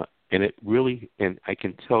 And it really, and I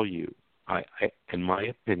can tell you, I in my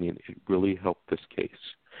opinion, it really helped this case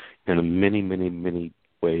in many, many, many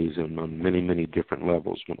ways and on many, many different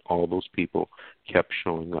levels when all those people kept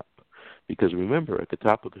showing up. Because remember, at the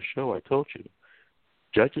top of the show, I told you,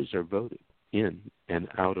 judges are voted in and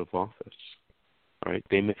out of office. All right,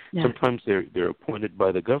 sometimes they're appointed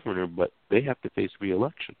by the governor, but they have to face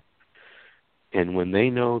re-election. And when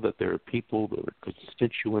they know that there are people, there are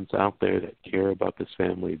constituents out there that care about this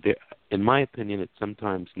family, in my opinion, it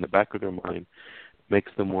sometimes in the back of their mind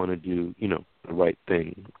makes them want to do, the right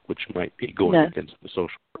thing, which might be going against the social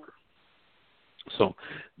worker. So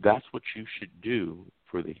that's what you should do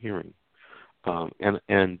for the hearing. And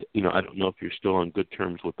I don't know if you're still on good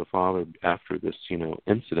terms with the father after this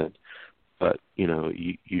incident, but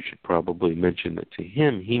you should probably mention that to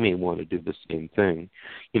him. He may want to do the same thing,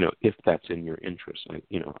 if that's in your interest. I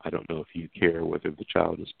don't know if you care whether the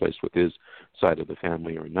child is placed with his side of the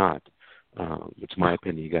family or not. It's my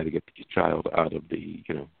opinion you got to get the child out of the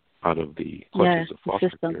clutches of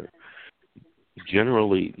foster care.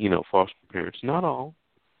 Generally, foster parents, not all,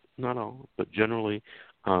 but generally,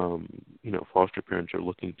 foster parents are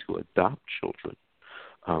looking to adopt children.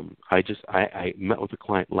 I met with a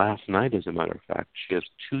client last night, as a matter of fact. She has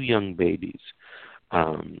 2 young babies,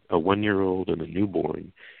 a 1-year-old and a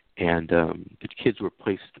newborn, and the kids were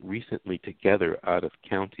placed recently together out of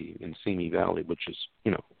county in Simi Valley, which is,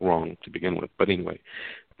 wrong to begin with. But anyway,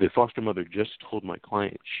 the foster mother just told my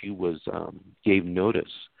client she gave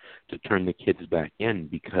notice to turn the kids back in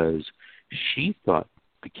because she thought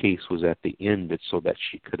the case was at the end so that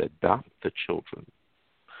she could adopt the children.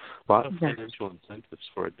 A lot of financial incentives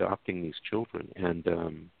for adopting these children,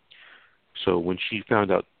 and so when she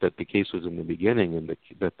found out that the case was in the beginning and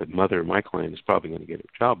that the mother, my client, is probably going to get her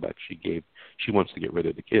child back, she wants to get rid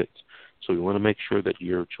of the kids. So we want to make sure that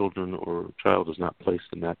your children or child is not placed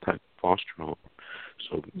in that type of foster home.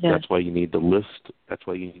 So that's why you need the list. That's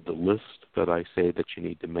why you need the list that I say that you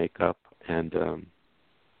need to make up and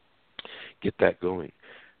get that going.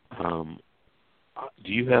 Do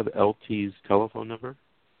you have LT's telephone number?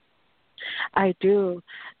 I do.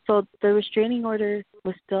 So the restraining order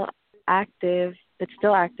was still active. It's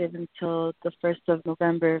still active until the 1st of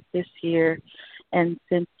November of this year. And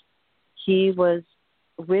since he was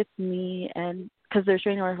with me, and because the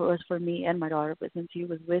restraining order was for me and my daughter, but since he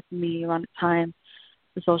was with me around the time,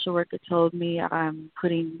 the social worker told me I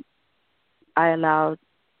allowed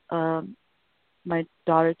my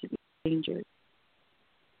daughter to be endangered.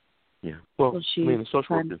 Yeah. Well, so the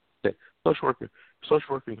social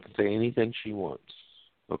worker can say anything she wants.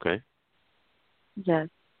 Okay. Yes.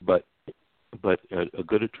 But a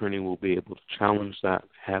good attorney will be able to challenge that,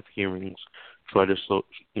 have hearings, try to show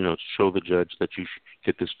the judge that you should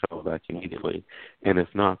get this child back immediately, and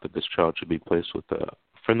if not, that this child should be placed with a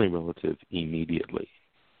friendly relative immediately.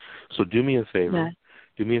 So do me a favor. Yes.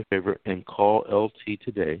 Do me a favor and call LT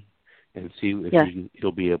today and see if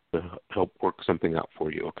he'll be able to help work something out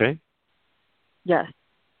for you. Okay? Yes.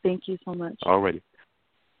 Thank you so much. All righty.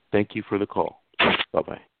 Thank you for the call.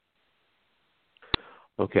 Bye-bye.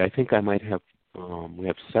 Okay, I think I might have, we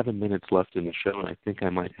have 7 minutes left in the show, and I think I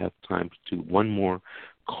might have time to do one more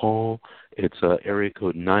call. It's area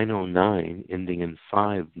code 909, ending in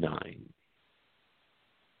 59.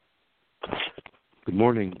 Good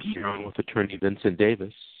morning. You're on with Attorney Vincent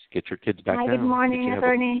Davis. Get your kids back down. Hi, good morning,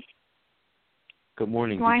 Attorney. Good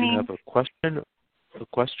morning. Good morning. Did you have a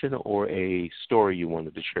question or a story you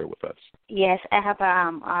wanted to share with us? Yes, I have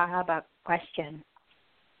a question.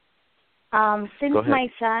 Since my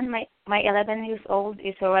son, my 11 years old,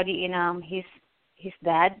 is already in his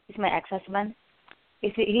dad is my ex-husband.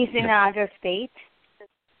 He's in another state.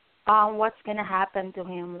 What's gonna happen to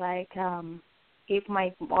him? Like, if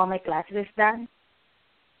all my classes is done,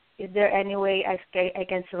 is there any way I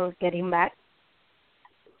can still get him back?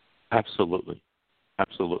 Absolutely.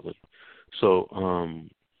 So,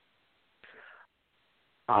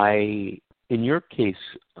 in your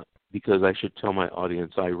case, because I should tell my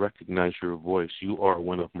audience, I recognize your voice. You are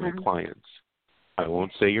one of my clients. I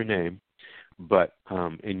won't say your name, but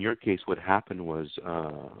in your case, what happened was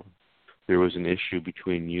there was an issue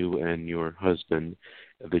between you and your husband.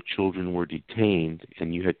 The children were detained,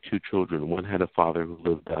 and you had 2 children. One had a father who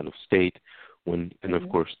lived out of state, and of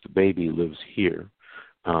course the baby lives here.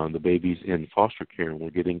 The baby's in foster care, and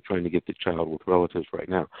we're trying to get the child with relatives right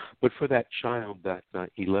now. But for that child, that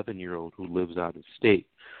 11-year-old who lives out of state,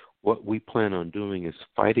 what we plan on doing is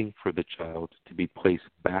fighting for the child to be placed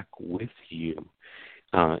back with you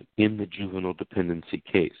in the juvenile dependency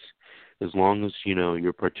case. As long as,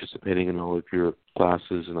 you're participating in all of your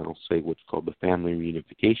classes, and I'll say what's called the family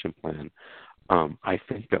reunification plan, I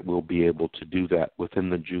think that we'll be able to do that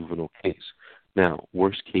within the juvenile case. Now,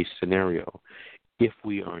 worst case scenario, if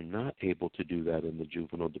we are not able to do that in the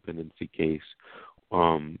juvenile dependency case,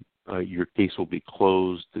 your case will be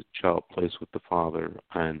closed, the child placed with the father,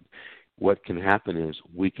 and what can happen is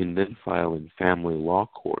we can then file in family law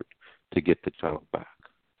court to get the child back.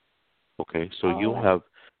 Okay, so you'll have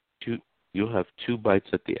 2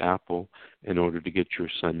 bites at the apple in order to get your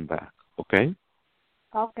son back. Okay?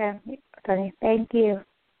 Okay, thank you.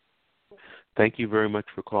 Thank you very much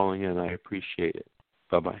for calling in. I appreciate it.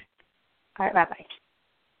 Bye-bye. All right, bye-bye.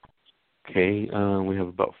 Okay, we have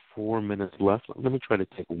about 4 minutes left. Let me try to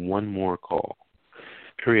take one more call.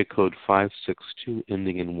 area code 562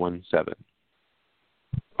 ending in 17.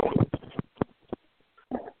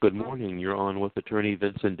 Good morning. You're on with Attorney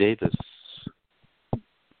Vincent Davis.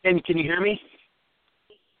 And can you hear me?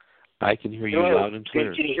 I can hear you loud and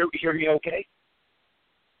clear. Can you hear me okay?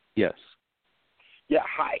 Yes. Yeah,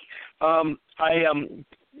 hi.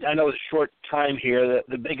 I know it's a short time here.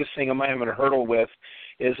 The biggest thing I'm having a hurdle with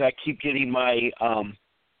is I keep getting my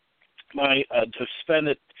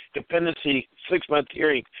suspended dependency 6-month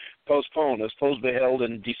hearing postponed. It was supposed to be held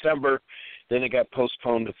in December, then it got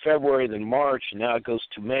postponed to February, then March, and now it goes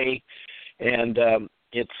to May. And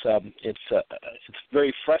it's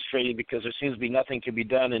very frustrating because there seems to be nothing can be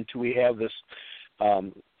done until we have this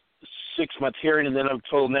 6-month hearing, and then I'm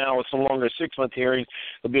told now it's no longer a 6-month hearing;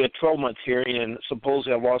 it'll be a 12-month hearing, and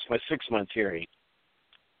supposedly I've lost my 6-month hearing.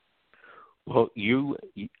 Well,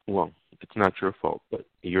 it's not your fault, but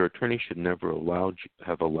your attorney should never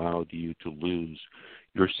have allowed you to lose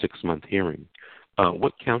your 6-month hearing.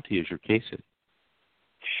 What county is your case in?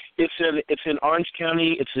 It's in Orange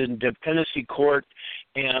County. It's in dependency court,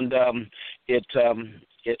 and I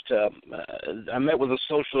met with a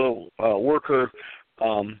social worker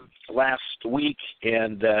last week,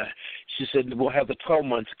 and she said, we'll have the 12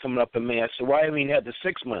 months coming up in May. I said, why haven't you had the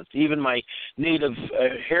 6 months? Even my native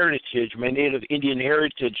my native Indian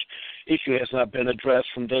heritage issue has not been addressed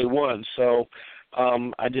from day one. So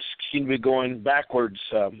I just seem to be going backwards,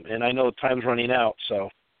 and I know time's running out. So.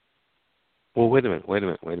 Well, wait a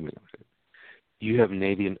minute. You have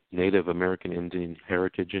Native American Indian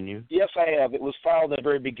heritage in you? Yes, I have. It was filed at the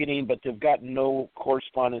very beginning, but they've gotten no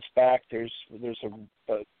correspondence back. There's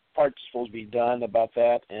a part supposed to be done about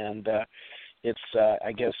that, and it's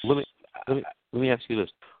I guess. Let me ask you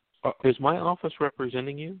this: is my office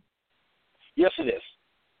representing you? Yes, it is.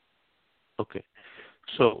 Okay.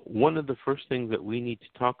 So one of the first things that we need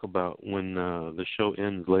to talk about when the show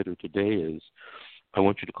ends later today is I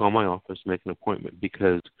want you to call my office, make an appointment,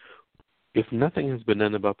 because if nothing has been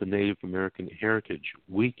done about the Native American heritage,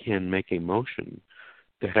 we can make a motion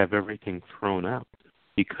to have everything thrown out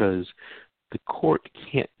because the court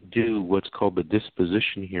can't do what's called the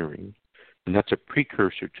disposition hearing, and that's a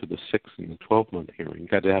precursor to the 6 and the 12-month hearing. You've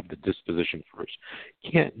got to have the disposition first.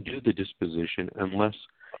 Can't do the disposition unless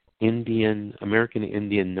American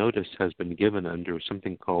Indian notice has been given under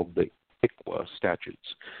something called the ICWA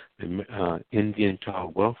statutes, the Indian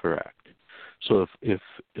Child Welfare Act. So if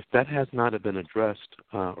that has not been addressed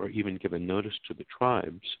or even given notice to the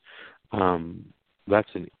tribes, that's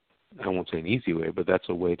I won't say an easy way, but that's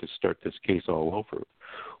a way to start this case all over.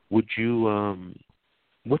 Would you?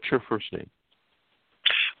 What's your first name?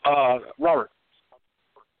 Robert.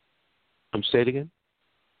 Say it again.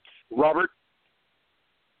 Robert.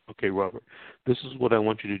 Okay, Robert. This is what I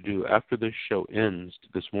want you to do after this show ends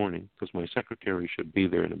this morning, because my secretary should be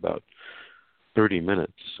there in about 30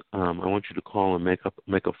 minutes. I want you to call and make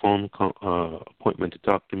a phone appointment to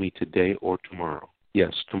talk to me today or tomorrow.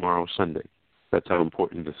 Yes, tomorrow, Sunday. That's how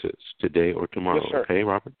important this is. Today or tomorrow. Yes, sir. Okay,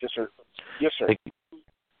 Robert? Yes, sir. Yes, sir.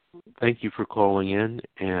 Thank you for calling in,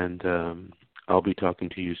 and I'll be talking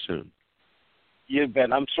to you soon. You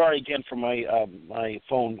bet. I'm sorry again for my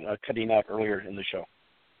phone cutting out earlier in the show.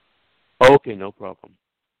 Okay, no problem.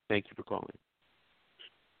 Thank you for calling.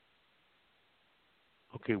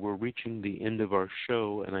 Okay, we're reaching the end of our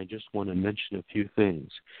show, and I just want to mention a few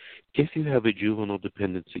things. If you have a juvenile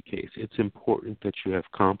dependency case, it's important that you have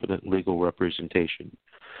competent legal representation.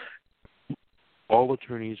 All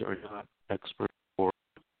attorneys are not experts or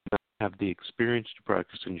have the experience to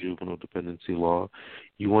practice in juvenile dependency law.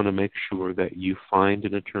 You want to make sure that you find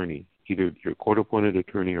an attorney, either your court-appointed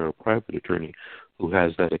attorney or a private attorney, who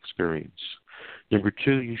has that experience. Number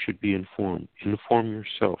 2, you should be informed. Inform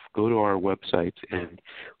yourself. Go to our website, and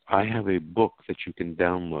I have a book that you can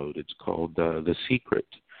download. It's called The Secret,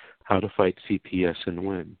 How to Fight CPS and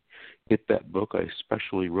Win. Get that book. I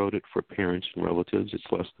specially wrote it for parents and relatives. It's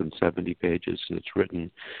less than 70 pages, and it's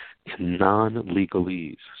written in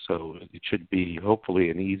non-legalese. So it should be,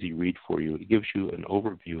 hopefully, an easy read for you. It gives you an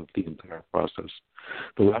overview of the entire process.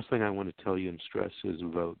 The last thing I want to tell you and stress is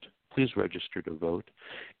vote. Please register to vote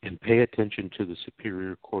and pay attention to the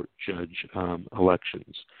Superior Court judge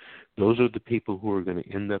elections. Those are the people who are going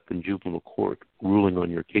to end up in juvenile court ruling on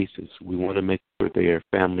your cases. We want to make sure they are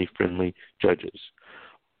family-friendly judges.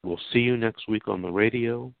 We'll see you next week on the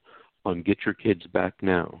radio on Get Your Kids Back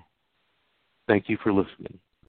Now. Thank you for listening.